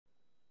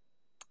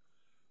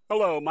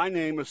Hello, my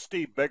name is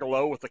Steve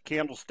Bigelow with the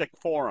Candlestick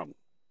Forum.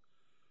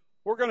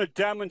 We're going to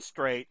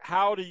demonstrate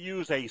how to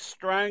use a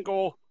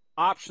Strangle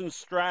option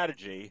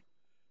strategy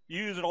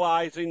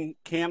utilizing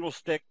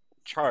candlestick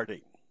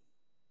charting.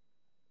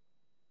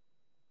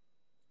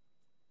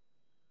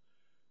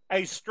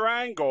 A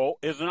Strangle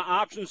is an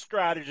option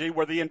strategy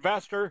where the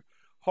investor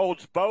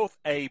holds both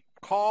a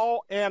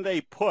call and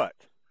a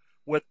put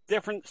with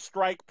different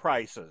strike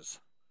prices,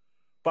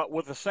 but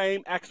with the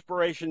same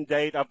expiration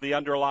date of the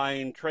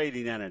underlying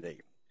trading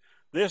entity.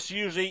 This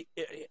usually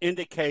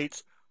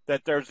indicates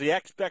that there's the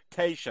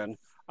expectation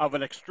of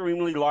an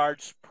extremely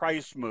large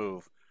price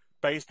move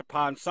based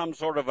upon some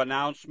sort of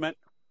announcement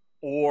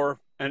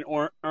or an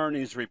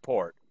earnings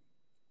report.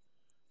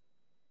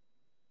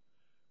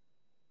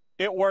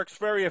 It works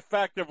very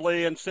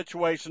effectively in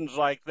situations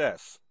like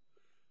this.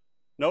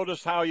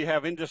 Notice how you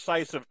have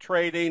indecisive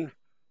trading,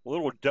 a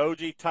little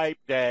doji type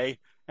day,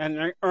 and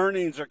their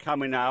earnings are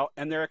coming out,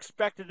 and they're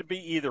expected to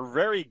be either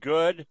very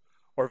good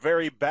or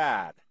very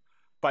bad.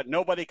 But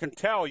nobody can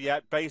tell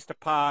yet based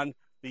upon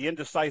the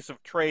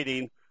indecisive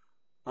trading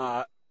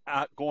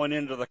going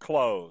into the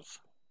close.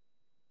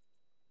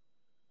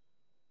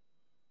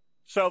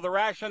 So the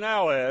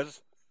rationale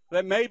is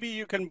that maybe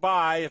you can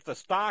buy, if the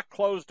stock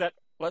closed at,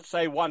 let's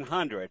say,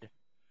 100,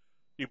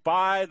 you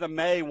buy the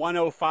May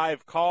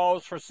 105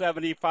 calls for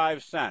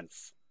 75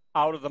 cents,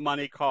 out of the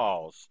money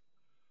calls.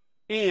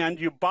 And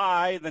you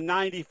buy the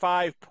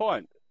 95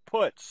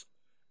 puts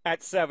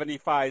at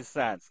 75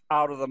 cents,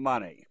 out of the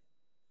money.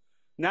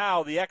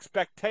 Now, the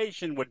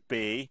expectation would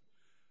be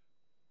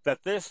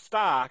that this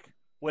stock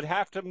would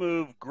have to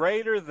move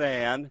greater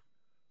than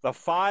the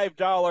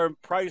 $5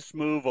 price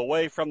move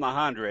away from the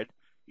 100,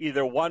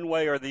 either one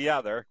way or the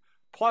other,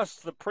 plus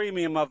the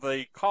premium of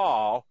the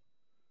call.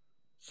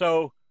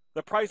 So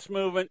the price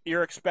movement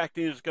you're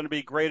expecting is going to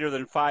be greater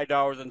than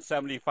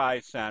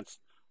 $5.75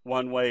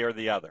 one way or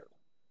the other.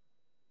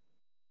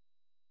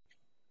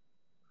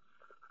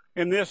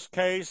 In this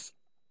case,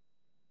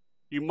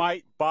 you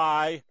might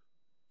buy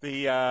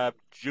the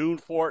June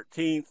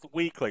 14th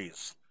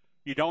weeklies.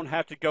 You don't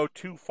have to go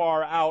too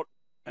far out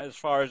as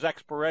far as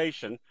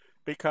expiration,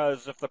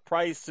 because if the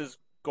price is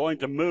going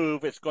to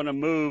move, it's going to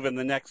move in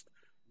the next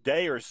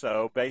day or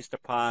so based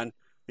upon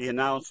the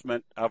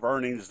announcement of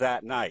earnings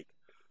that night.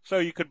 So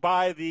you could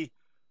buy the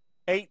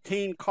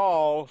 18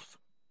 calls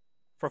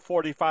for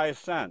 45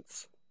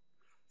 cents.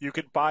 You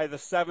could buy the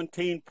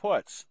 17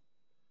 puts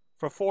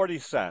for 40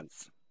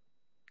 cents.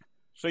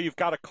 So you've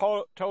got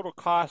a total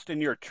cost in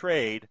your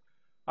trade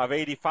of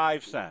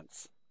 85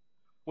 cents,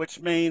 which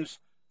means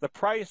the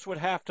price would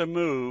have to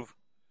move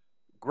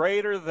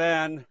greater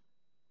than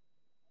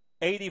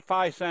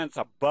 85 cents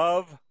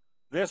above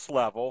this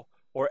level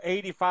or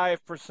 85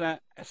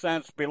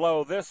 cents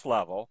below this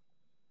level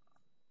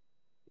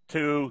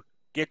to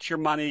get your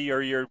money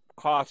or your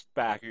cost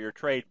back or your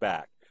trade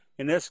back.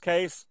 In this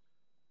case,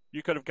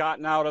 you could have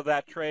gotten out of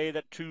that trade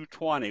at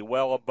 220,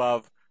 well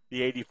above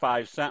the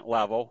 85 cent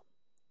level,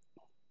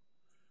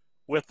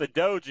 with the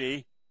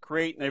doji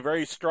creating a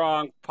very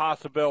strong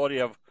possibility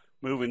of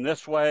moving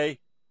this way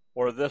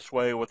or this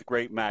way with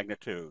great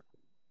magnitude.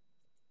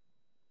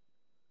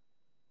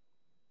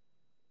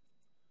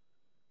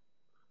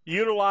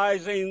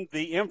 Utilizing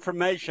the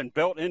information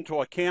built into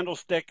a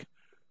candlestick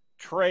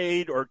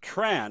trade or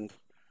trend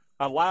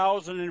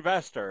allows an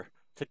investor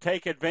to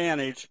take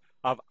advantage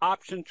of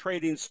option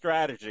trading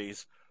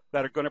strategies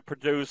that are going to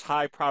produce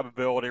high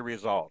probability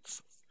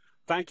results.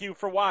 Thank you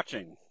for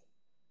watching.